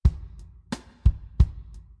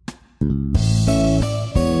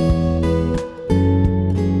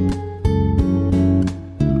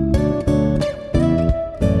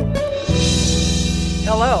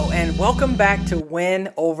Welcome back to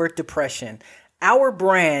Win Over Depression. Our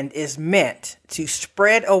brand is meant to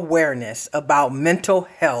spread awareness about mental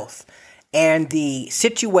health and the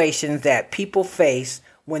situations that people face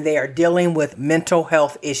when they are dealing with mental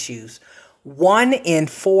health issues. 1 in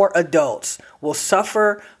 4 adults will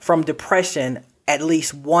suffer from depression at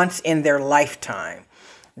least once in their lifetime.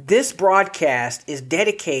 This broadcast is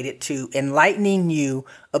dedicated to enlightening you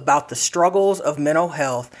about the struggles of mental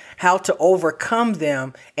health, how to overcome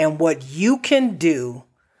them, and what you can do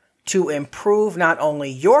to improve not only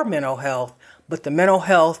your mental health, but the mental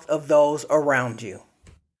health of those around you.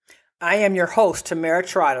 I am your host, Tamara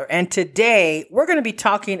Trotter, and today we're going to be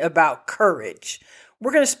talking about courage.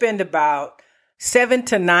 We're going to spend about 7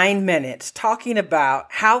 to 9 minutes talking about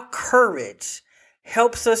how courage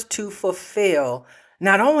helps us to fulfill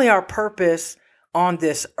not only our purpose on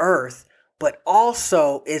this earth, but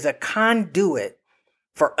also is a conduit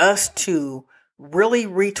for us to really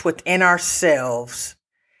reach within ourselves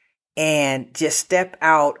and just step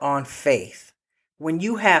out on faith. When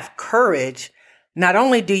you have courage, not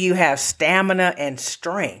only do you have stamina and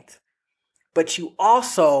strength, but you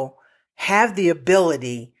also have the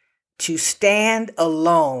ability to stand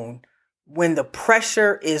alone when the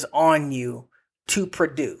pressure is on you to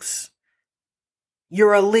produce.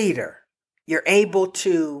 You're a leader. You're able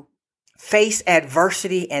to face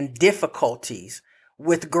adversity and difficulties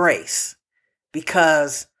with grace,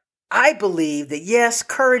 because I believe that yes,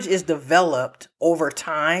 courage is developed over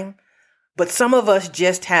time, but some of us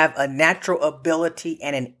just have a natural ability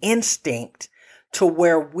and an instinct to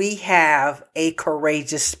where we have a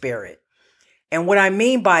courageous spirit. And what I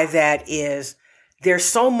mean by that is there's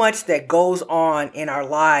so much that goes on in our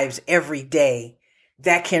lives every day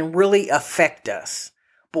that can really affect us.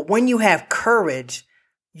 But when you have courage,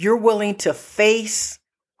 you're willing to face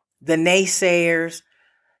the naysayers,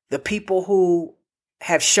 the people who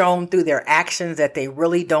have shown through their actions that they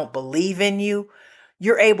really don't believe in you.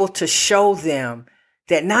 You're able to show them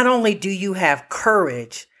that not only do you have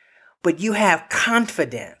courage, but you have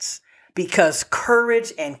confidence, because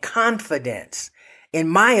courage and confidence, in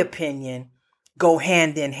my opinion, go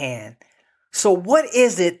hand in hand. So what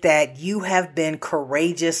is it that you have been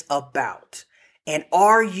courageous about? And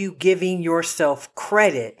are you giving yourself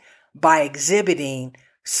credit by exhibiting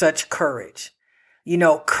such courage? You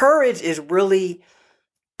know, courage is really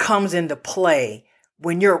comes into play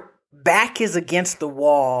when your back is against the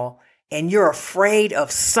wall and you're afraid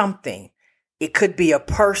of something. It could be a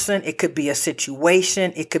person, it could be a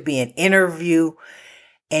situation, it could be an interview,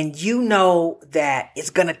 and you know that it's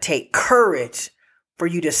going to take courage for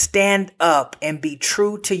you to stand up and be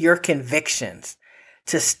true to your convictions,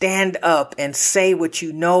 to stand up and say what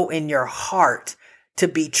you know in your heart to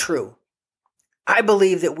be true. I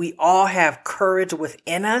believe that we all have courage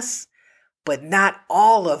within us, but not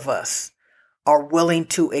all of us are willing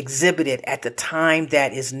to exhibit it at the time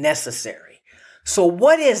that is necessary. So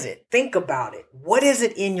what is it? Think about it. What is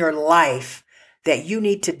it in your life that you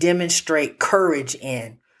need to demonstrate courage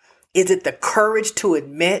in? Is it the courage to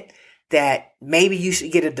admit that maybe you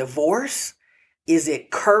should get a divorce? Is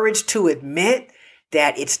it courage to admit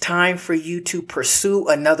that it's time for you to pursue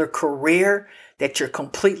another career, that you're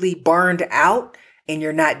completely burned out and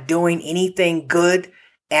you're not doing anything good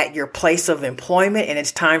at your place of employment and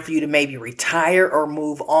it's time for you to maybe retire or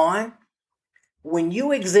move on? When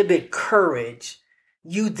you exhibit courage,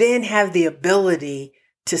 you then have the ability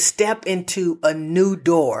to step into a new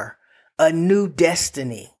door, a new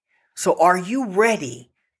destiny. So are you ready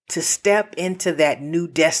to step into that new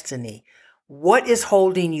destiny? What is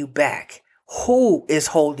holding you back? Who is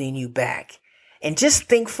holding you back? And just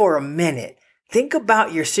think for a minute. Think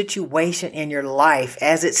about your situation in your life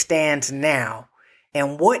as it stands now.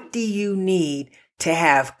 And what do you need to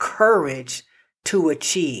have courage to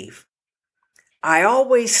achieve? I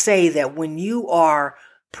always say that when you are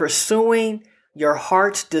pursuing your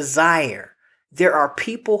heart's desire, there are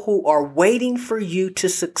people who are waiting for you to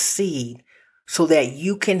succeed so that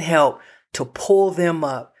you can help to pull them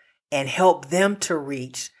up and help them to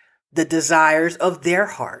reach the desires of their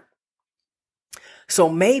heart. So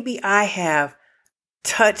maybe I have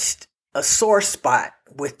touched a sore spot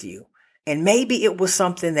with you, and maybe it was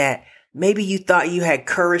something that maybe you thought you had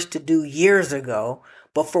courage to do years ago,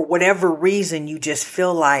 but for whatever reason, you just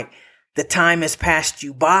feel like the time has passed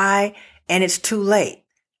you by and it's too late.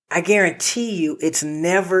 I guarantee you it's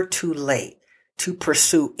never too late to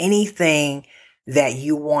pursue anything that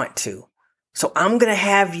you want to. So I'm going to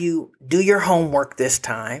have you do your homework this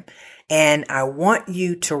time, and I want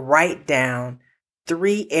you to write down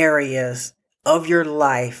 3 areas of your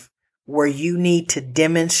life where you need to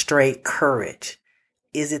demonstrate courage.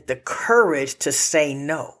 Is it the courage to say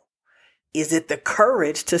no? Is it the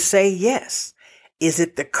courage to say yes? Is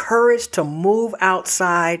it the courage to move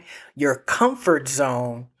outside your comfort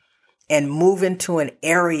zone and move into an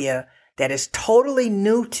area that is totally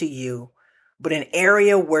new to you, but an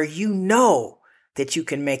area where you know that you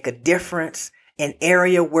can make a difference, an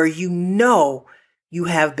area where you know you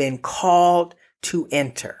have been called to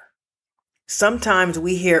enter? Sometimes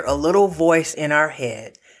we hear a little voice in our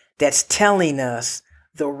head that's telling us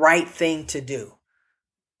the right thing to do,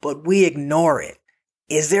 but we ignore it.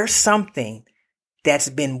 Is there something that's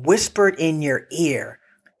been whispered in your ear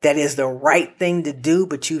that is the right thing to do,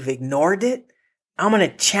 but you've ignored it? I'm going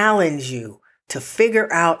to challenge you to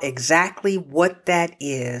figure out exactly what that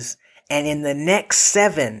is. And in the next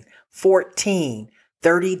 7, 14,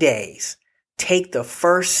 30 days, take the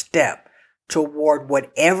first step toward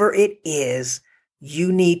whatever it is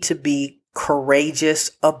you need to be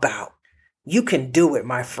courageous about. You can do it,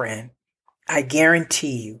 my friend. I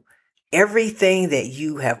guarantee you, everything that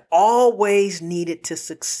you have always needed to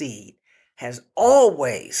succeed has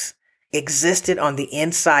always existed on the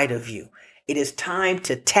inside of you. It is time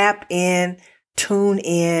to tap in, tune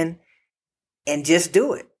in, and just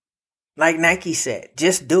do it. Like Nike said,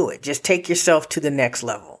 just do it. Just take yourself to the next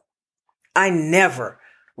level. I never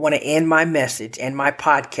want to end my message and my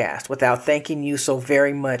podcast without thanking you so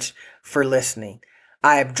very much for listening.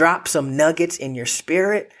 I have dropped some nuggets in your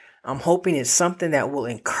spirit. I'm hoping it's something that will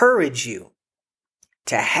encourage you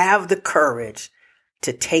to have the courage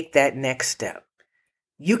to take that next step.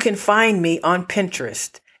 You can find me on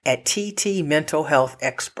Pinterest at TT Mental Health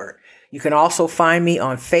Expert. You can also find me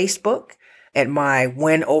on Facebook at my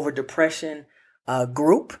Win Over Depression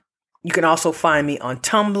group. You can also find me on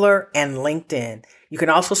Tumblr and LinkedIn. You can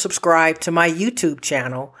also subscribe to my YouTube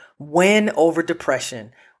channel, Win Over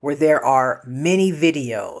Depression, where there are many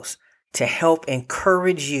videos to help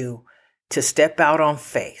encourage you to step out on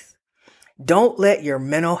faith. Don't let your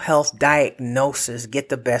mental health diagnosis get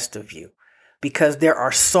the best of you, because there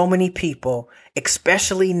are so many people,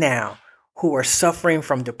 especially now, who are suffering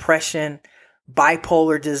from depression,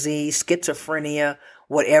 bipolar disease, schizophrenia,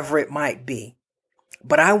 whatever it might be.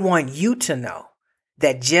 But I want you to know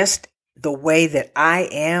that just the way that I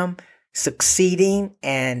am succeeding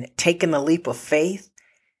and taking a leap of faith,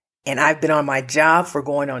 and I've been on my job for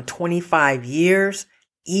going on 25 years,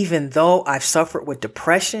 even though I've suffered with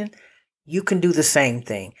depression, you can do the same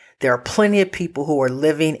thing. There are plenty of people who are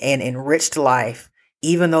living an enriched life,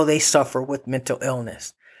 even though they suffer with mental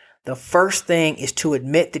illness. The first thing is to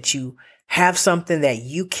admit that you have something that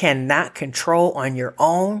you cannot control on your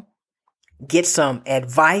own. Get some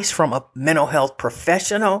advice from a mental health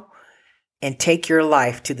professional and take your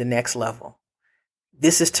life to the next level.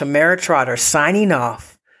 This is Tamara Trotter signing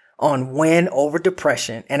off on Win Over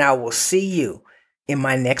Depression, and I will see you in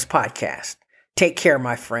my next podcast. Take care,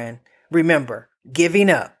 my friend. Remember, giving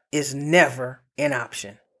up is never an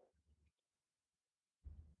option.